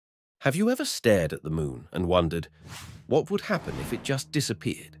Have you ever stared at the moon and wondered what would happen if it just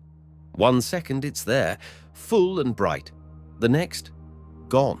disappeared? 1 second it's there, full and bright. The next,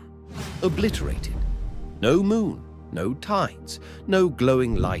 gone, obliterated. No moon, no tides, no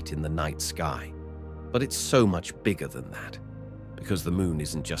glowing light in the night sky. But it's so much bigger than that, because the moon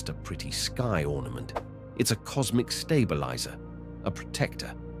isn't just a pretty sky ornament. It's a cosmic stabilizer, a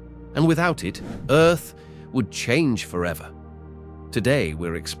protector. And without it, Earth would change forever. Today,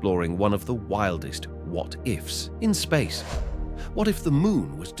 we're exploring one of the wildest what-ifs in space. What if the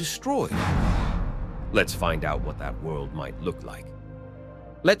moon was destroyed? Let's find out what that world might look like.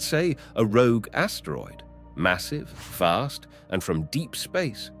 Let's say a rogue asteroid, massive, fast, and from deep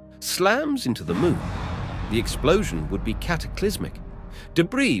space, slams into the moon. The explosion would be cataclysmic.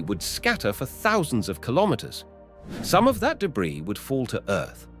 Debris would scatter for thousands of kilometers. Some of that debris would fall to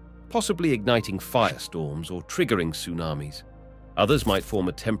Earth, possibly igniting firestorms or triggering tsunamis. Others might form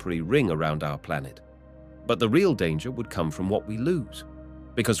a temporary ring around our planet. But the real danger would come from what we lose.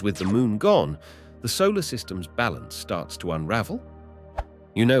 Because with the moon gone, the solar system's balance starts to unravel.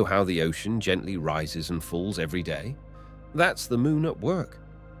 You know how the ocean gently rises and falls every day? That's the moon at work.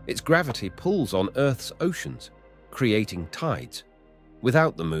 Its gravity pulls on Earth's oceans, creating tides.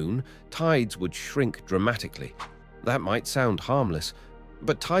 Without the moon, tides would shrink dramatically. That might sound harmless,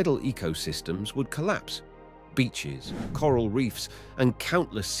 but tidal ecosystems would collapse. Beaches, coral reefs, and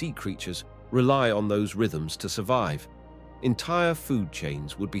countless sea creatures rely on those rhythms to survive. Entire food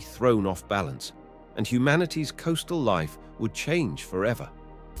chains would be thrown off balance, and humanity's coastal life would change forever.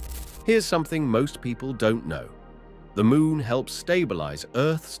 Here's something most people don't know. The moon helps stabilize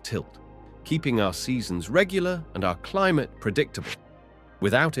Earth's tilt, keeping our seasons regular and our climate predictable.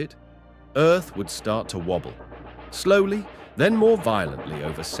 Without it, Earth would start to wobble, slowly, then more violently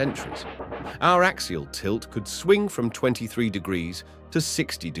over centuries. Our axial tilt could swing from 23 degrees to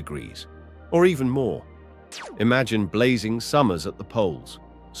 60 degrees, or even more. Imagine blazing summers at the poles,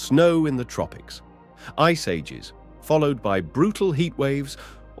 snow in the tropics, ice ages, followed by brutal heat waves,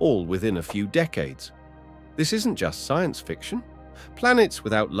 all within a few decades. This isn't just science fiction. Planets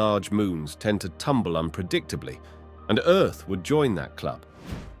without large moons tend to tumble unpredictably, and Earth would join that club.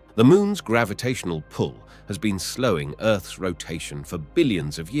 The moon's gravitational pull has been slowing Earth's rotation for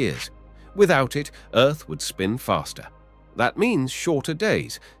billions of years. Without it, Earth would spin faster. That means shorter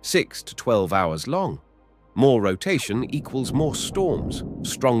days, 6 to 12 hours long. More rotation equals more storms,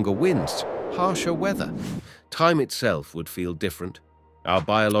 stronger winds, harsher weather. Time itself would feel different. Our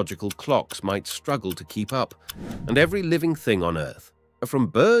biological clocks might struggle to keep up, and every living thing on Earth, from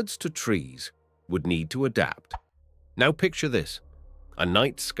birds to trees, would need to adapt. Now picture this. A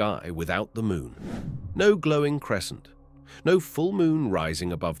night sky without the moon. No glowing crescent. No full moon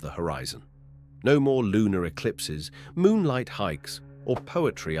rising above the horizon. No more lunar eclipses, moonlight hikes, or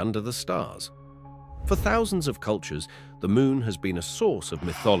poetry under the stars. For thousands of cultures, the moon has been a source of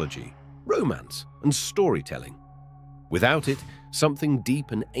mythology, romance, and storytelling. Without it, something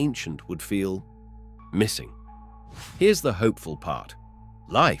deep and ancient would feel missing. Here's the hopeful part.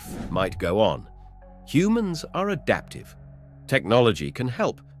 Life might go on. Humans are adaptive. Technology can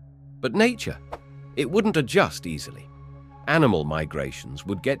help, but nature, it wouldn't adjust easily. Animal migrations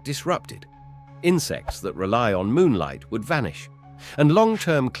would get disrupted. Insects that rely on moonlight would vanish, and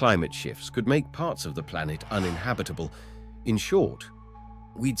long-term climate shifts could make parts of the planet uninhabitable. In short,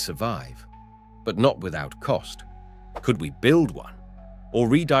 we'd survive, but not without cost. Could we build one? Or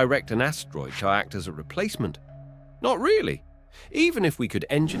redirect an asteroid to act as a replacement? Not really. Even if we could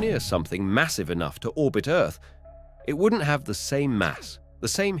engineer something massive enough to orbit Earth, it wouldn't have the same mass, the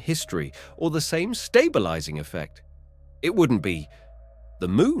same history, or the same stabilizing effect. It wouldn't be the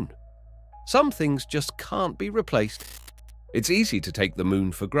moon. Some things just can't be replaced. It's easy to take the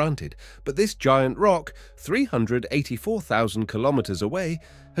moon for granted, but this giant rock, 384,000 kilometers away,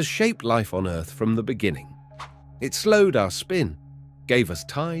 has shaped life on Earth from the beginning. It slowed our spin, gave us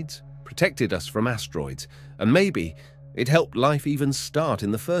tides, protected us from asteroids, and maybe it helped life even start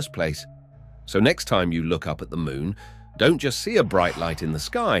in the first place. So next time you look up at the moon, don't just see a bright light in the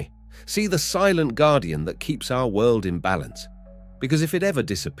sky. See the silent guardian that keeps our world in balance. Because if it ever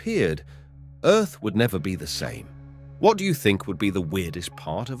disappeared, Earth would never be the same. What do you think would be the weirdest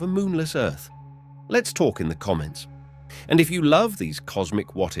part of a moonless Earth? Let's talk in the comments. And if you love these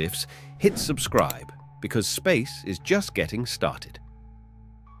cosmic what-ifs, hit subscribe, because space is just getting started.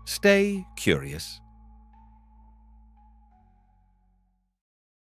 Stay curious.